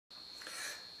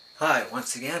Hi,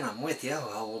 once again, I'm with you,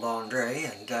 old Andre,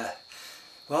 and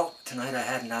well, tonight I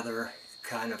had another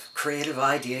kind of creative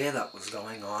idea that was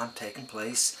going on, taking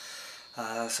place.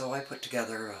 So I put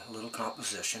together a little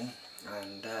composition,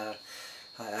 and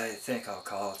I think I'll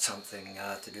call it something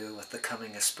to do with the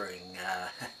coming of spring.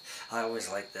 I always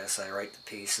like this. I write the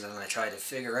piece and then I try to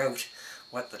figure out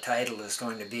what the title is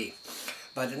going to be.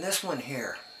 But in this one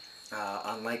here,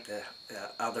 unlike the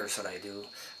others that I do,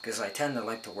 because I tend to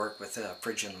like to work with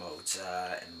Phrygian modes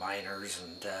and minors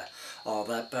and all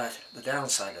that, but the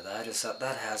downside of that is that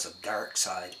that has a dark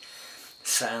side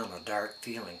sound, a dark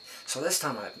feeling. So this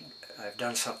time I've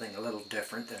done something a little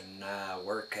different and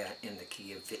work in the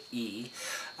key of E.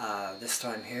 This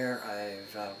time here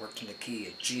I've worked in the key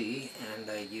of G, and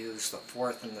I use the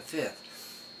 4th and the 5th.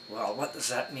 Well, what does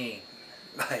that mean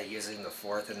by using the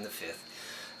 4th and the 5th?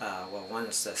 Well, one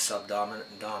is the subdominant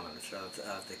and dominant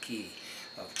of the key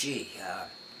of G.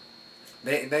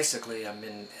 Basically,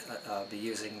 I'll be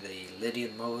using the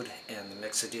Lydian mode and the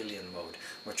Mixodylian mode,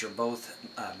 which are both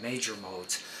major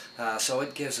modes. So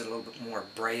it gives it a little bit more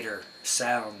brighter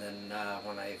sound than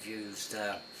when I've used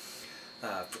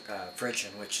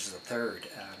Phrygian, which is the 3rd.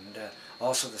 And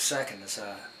also the 2nd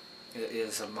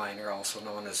is a minor, also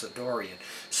known as a Dorian.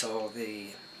 So the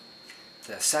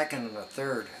 2nd and the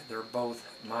 3rd, they're both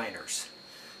minors,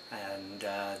 and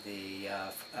the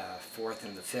 4th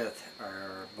and the 5th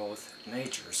are both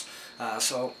majors.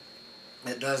 So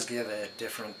it does give a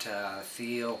different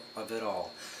feel of it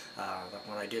all.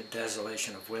 When I did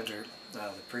Desolation of Winter, the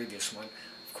previous one,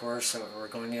 of course we're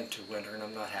going into winter and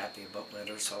I'm not happy about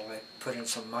winter, so I put in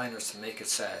some minors to make it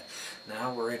sad.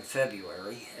 Now we're in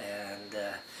February and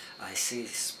I see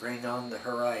spring on the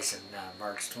horizon,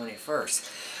 March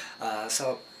 21st.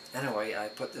 So anyway, I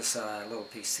put this little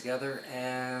piece together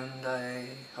and I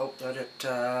hope that it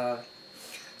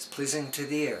is pleasing to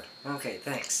the ear. Okay,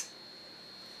 thanks.